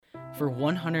For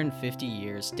 150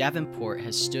 years, Davenport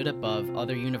has stood above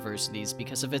other universities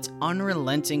because of its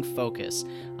unrelenting focus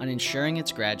on ensuring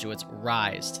its graduates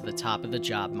rise to the top of the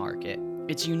job market.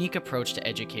 Its unique approach to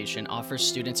education offers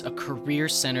students a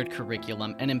career-centered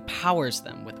curriculum and empowers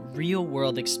them with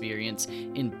real-world experience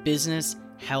in business,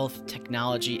 health,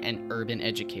 technology, and urban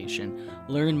education.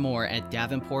 Learn more at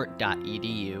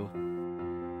davenport.edu.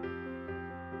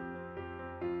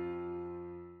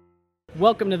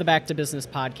 Welcome to the Back to Business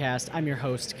podcast. I'm your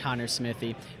host, Connor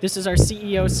Smithy. This is our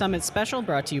CEO Summit special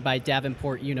brought to you by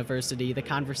Davenport University. The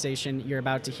conversation you're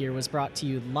about to hear was brought to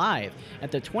you live at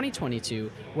the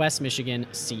 2022 West Michigan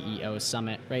CEO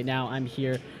Summit. Right now, I'm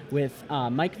here with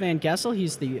Mike Vangessel.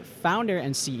 He's the founder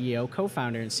and CEO,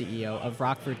 co-founder and CEO of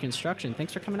Rockford Construction.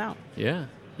 Thanks for coming out. Yeah.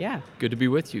 Yeah. Good to be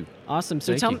with you. Awesome.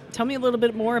 So Thank you. tell me a little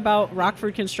bit more about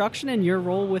Rockford Construction and your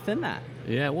role within that.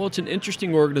 Yeah, well, it's an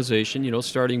interesting organization,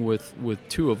 starting with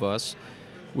two of us,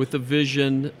 with a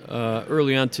vision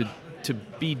early on to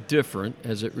be different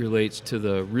as it relates to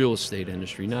the real estate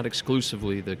industry, not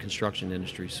exclusively the construction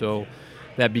industry. So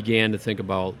that began to think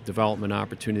about development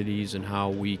opportunities and how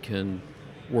we can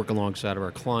work alongside of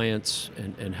our clients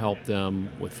and help them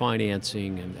with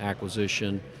financing and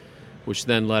acquisition, which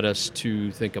then led us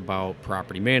to think about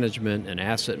property management and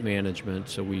asset management.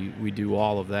 So we do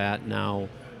all of that now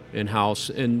in-house.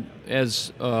 And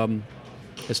as time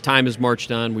has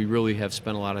marched on, we really have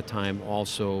spent a lot of time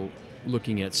also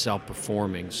looking at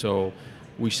self-performing. So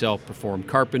we self-perform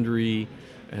carpentry,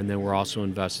 and then we're also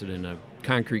invested in a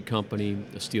concrete company,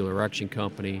 a steel erection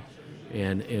company,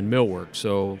 and millwork.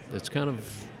 So it's kind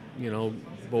of,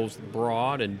 both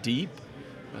broad and deep.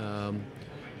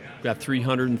 We've got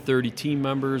 330 team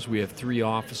members. We have 3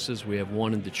 offices. We have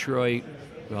one in Detroit.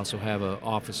 We also have an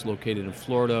office located in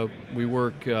Florida. We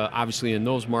work obviously in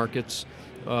those markets,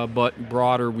 but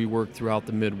broader, we work throughout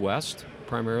the Midwest,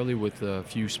 primarily with a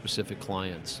few specific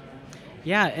clients.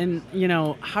 Yeah, and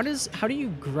how do you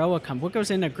grow a company? What goes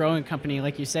into growing a company?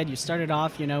 Like you said, you started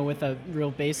off, with a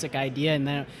real basic idea, and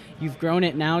then you've grown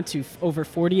it now to over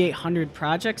 4,800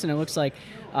 projects, and it looks like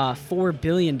 $4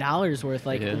 billion worth.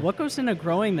 Like, Yeah. What goes into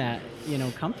growing that,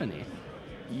 company?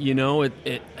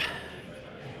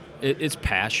 It's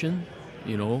passion,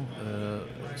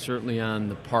 certainly on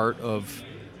the part of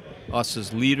us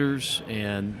as leaders,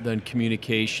 and then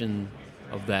communication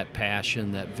of that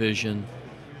passion, that vision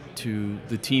to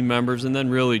the team members, and then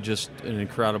really just an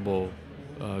incredible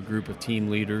group of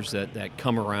team leaders that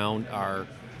come around our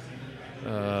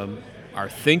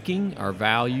thinking, our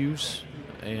values,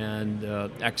 and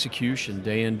execution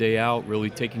day in, day out, really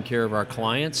taking care of our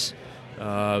clients.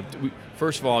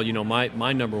 First of all,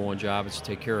 my number one job is to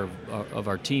take care of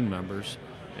our team members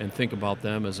and think about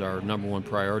them as our number one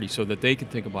priority, so that they can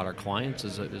think about our clients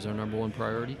as our number one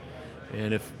priority.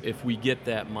 And if we get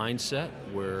that mindset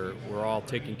where we're all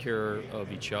taking care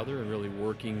of each other and really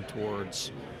working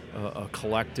towards a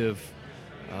collective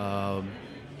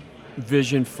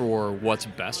vision for what's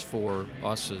best for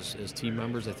us as team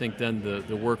members, I think then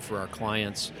the work for our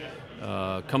clients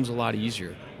comes a lot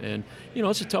easier. And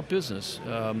it's a tough business.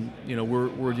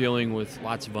 We're dealing with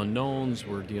lots of unknowns.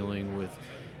 We're dealing with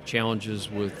challenges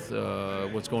with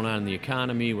what's going on in the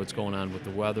economy, what's going on with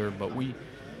the weather, but we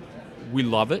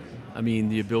love it. I mean,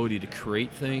 the ability to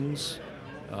create things,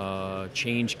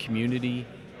 change community,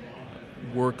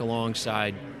 work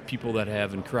alongside people that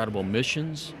have incredible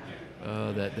missions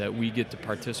that we get to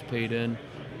participate in.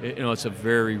 It's a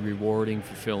very rewarding,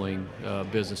 fulfilling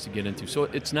business to get into. So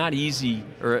it's not easy,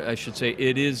 or I should say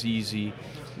it is easy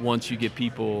once you get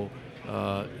people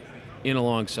in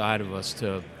alongside of us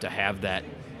to have that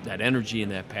energy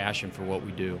and that passion for what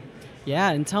we do.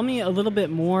 Yeah, and tell me a little bit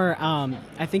more.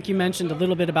 I think you mentioned a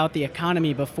little bit about the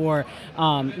economy before.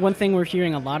 One thing we're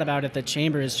hearing a lot about at the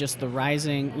Chamber is just the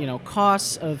rising,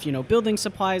 costs of, building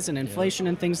supplies and inflation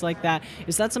and things like that.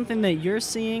 Is that something that you're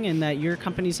seeing and that your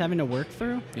company's having to work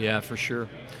through? Yeah, for sure.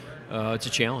 It's a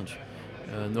challenge.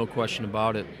 No question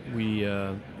about it.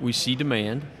 We see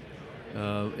demand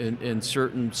in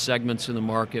certain segments in the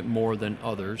market more than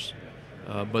others,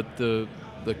 but the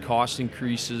cost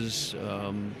increases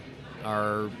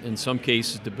are in some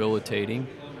cases debilitating.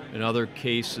 In other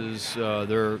cases,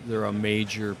 they're a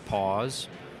major pause.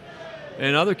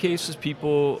 In other cases,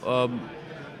 people,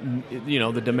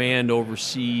 the demand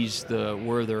oversees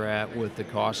where they're at with the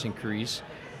cost increase,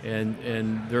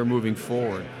 and they're moving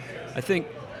forward. I think,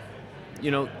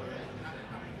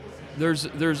 there's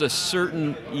a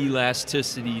certain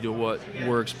elasticity to what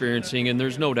we're experiencing, and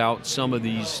there's no doubt some of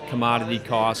these commodity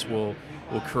costs will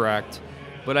correct.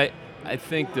 But I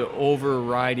think the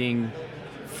overriding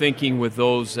thinking with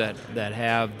those that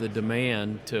have the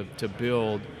demand to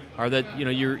build are that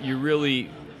you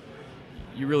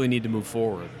really need to move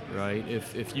forward, right?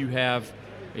 If you have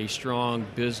a strong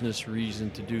business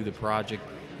reason to do the project,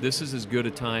 this is as good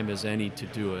a time as any to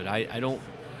do it. I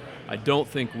don't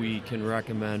think we can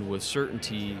recommend with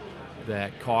certainty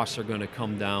that costs are going to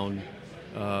come down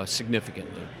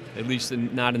significantly, at least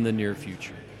not in the near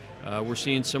future. We're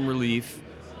seeing some relief,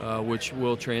 which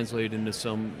will translate into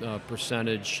some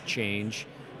percentage change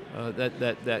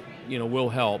that will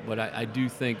help. But I do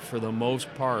think for the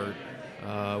most part,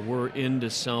 we're into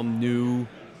some new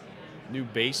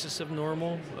basis of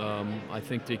normal. I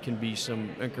think there can be some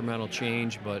incremental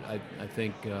change, but I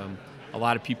think a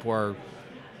lot of people are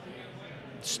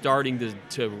starting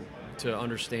to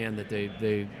understand that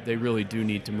they really do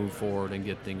need to move forward and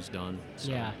get things done.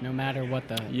 So. Yeah, no matter what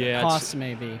the costs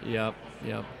may be. Yep.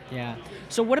 Yeah.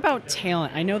 So what about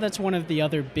talent? I know that's one of the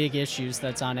other big issues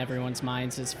that's on everyone's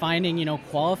minds is finding,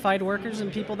 qualified workers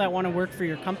and people that want to work for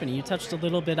your company. You touched a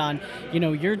little bit on,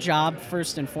 your job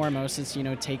first and foremost is,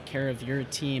 take care of your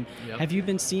team. Yep. Have you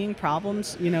been seeing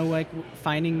problems, like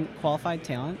finding qualified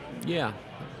talent? Yeah.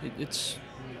 It's,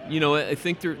 I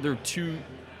think they're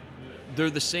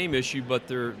the same issue, but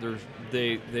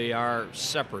they are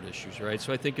separate issues, right?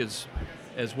 So I think as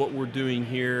what we're doing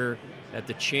here at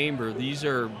the chamber, these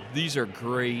are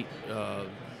great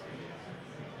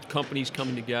companies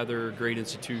coming together, great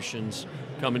institutions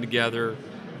coming together,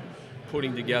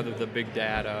 putting together the big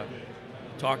data,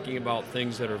 talking about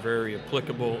things that are very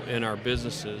applicable in our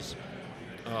businesses.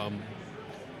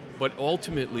 But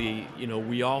ultimately,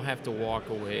 we all have to walk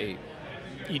away.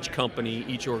 Each company,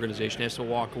 each organization has to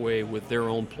walk away with their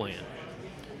own plan.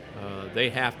 They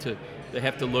have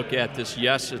to look at this.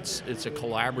 Yes, it's a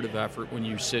collaborative effort when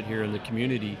you sit here in the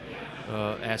community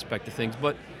aspect of things,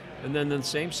 but and then in the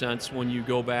same sense, when you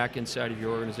go back inside of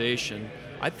your organization,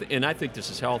 I think this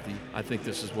is healthy. I think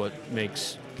this is what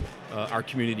makes our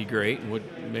community great and what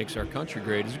makes our country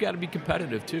great. Is you've got to be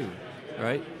competitive too,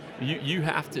 right? You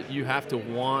have to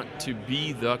want to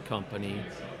be the company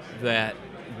that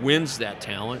wins that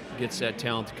talent, gets that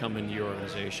talent to come into your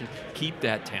organization, keep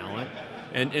that talent,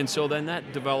 and so then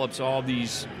that develops all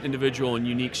these individual and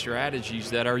unique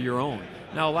strategies that are your own.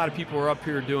 Now, a lot of people are up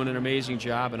here doing an amazing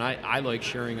job, and I like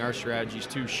sharing our strategies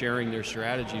too, sharing their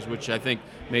strategies, which I think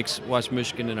makes West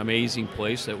Michigan an amazing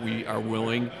place that we are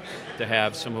willing to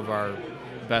have some of our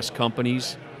best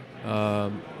companies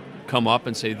come up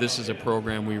and say, this is a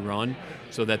program we run,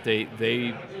 so that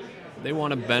they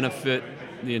want to benefit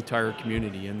the entire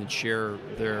community and then share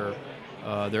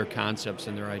their concepts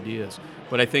and their ideas.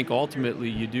 But I think ultimately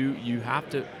you have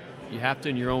to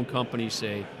in your own company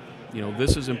say,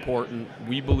 this is important.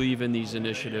 We believe in these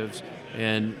initiatives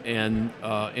and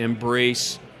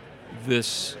embrace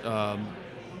this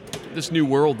this new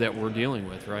world that we're dealing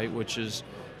with, right? Which is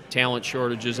talent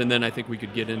shortages, and then I think we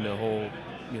could get into a whole,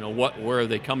 where are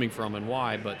they coming from and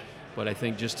why? But I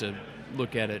think just to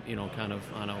look at it, kind of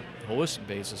on a holistic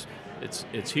basis.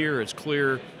 It's here, it's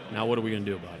clear, now what are we going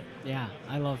to do about it? Yeah,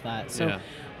 I love that. So,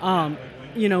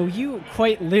 you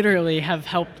quite literally have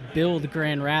helped build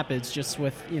Grand Rapids just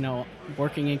with,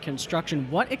 working in construction.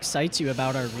 What excites you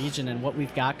about our region and what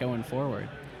we've got going forward?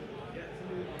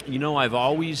 I've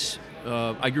always,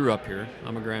 I grew up here.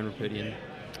 I'm a Grand Rapidian.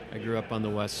 I grew up on the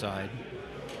west side.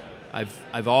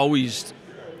 I've always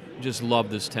just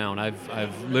loved this town.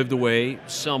 I've lived away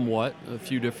somewhat, a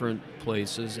few different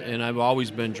places, and I've always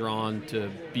been drawn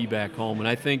to be back home. And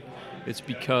I think it's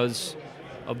because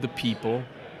of the people.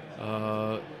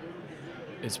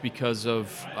 It's because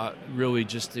of really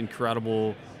just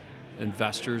incredible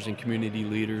investors and community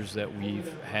leaders that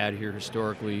we've had here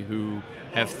historically who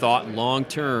have thought long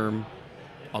term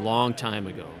a long time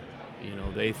ago.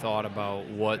 They thought about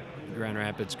what Grand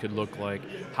Rapids could look like,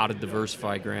 how to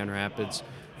diversify Grand Rapids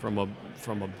from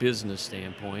a business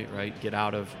standpoint, right? Get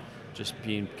out of just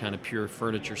being kind of pure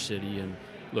furniture city and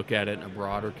look at it in a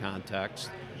broader context.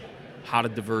 How to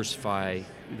diversify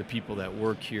the people that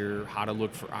work here, how to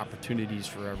look for opportunities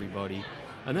for everybody.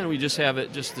 And then we just have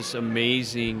it just this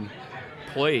amazing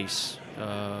place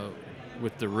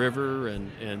with the river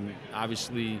and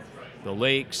obviously the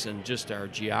lakes, and just our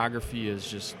geography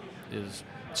is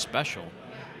special.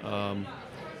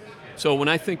 So when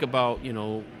I think about,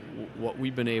 what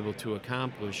we've been able to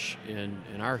accomplish in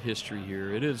our history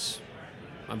here,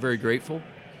 I'm very grateful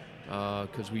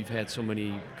because we've had so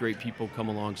many great people come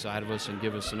alongside of us and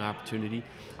give us an opportunity.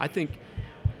 I think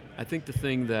the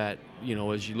thing that,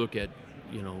 as you look at,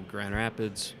 Grand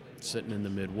Rapids sitting in the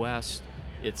Midwest,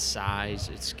 its size,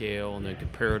 its scale, and then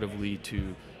comparatively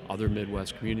to other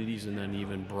Midwest communities, and then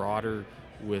even broader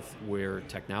with where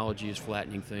technology is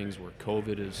flattening things, where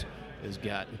COVID is has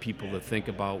gotten people to think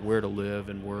about where to live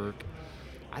and work.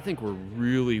 I think we're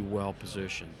really well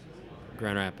positioned,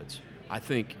 Grand Rapids. I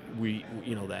think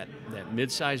that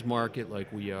mid-sized market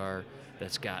like we are,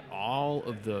 that's got all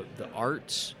of the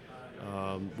arts.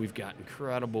 We've got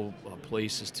incredible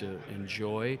places to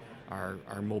enjoy.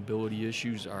 Our mobility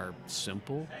issues are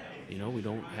simple. We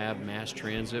don't have mass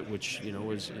transit, which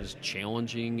is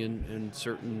challenging in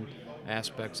certain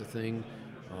aspects of things.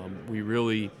 We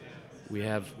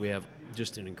have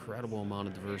just an incredible amount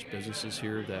of diverse businesses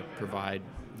here that provide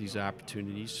these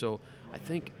opportunities. So I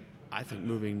think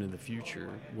moving into the future,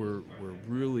 we're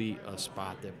really a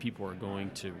spot that people are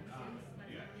going to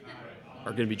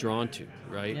be drawn to,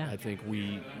 right? Yeah. I think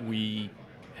we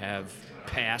have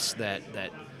passed that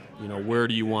where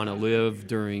do you want to live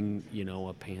during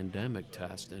a pandemic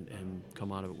test and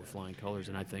come out of it with flying colors,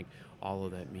 and I think all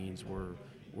of that means we're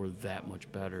that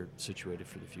much better situated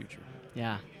for the future.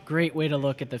 Yeah, great way to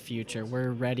look at the future.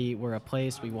 We're ready. We're a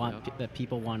place we want that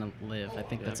people want to live. I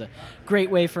think that's a great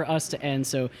way for us to end.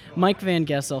 So Mike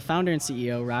Vangessel, founder and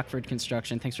CEO, Rockford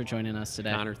Construction, thanks for joining us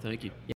today. Connor, thank you.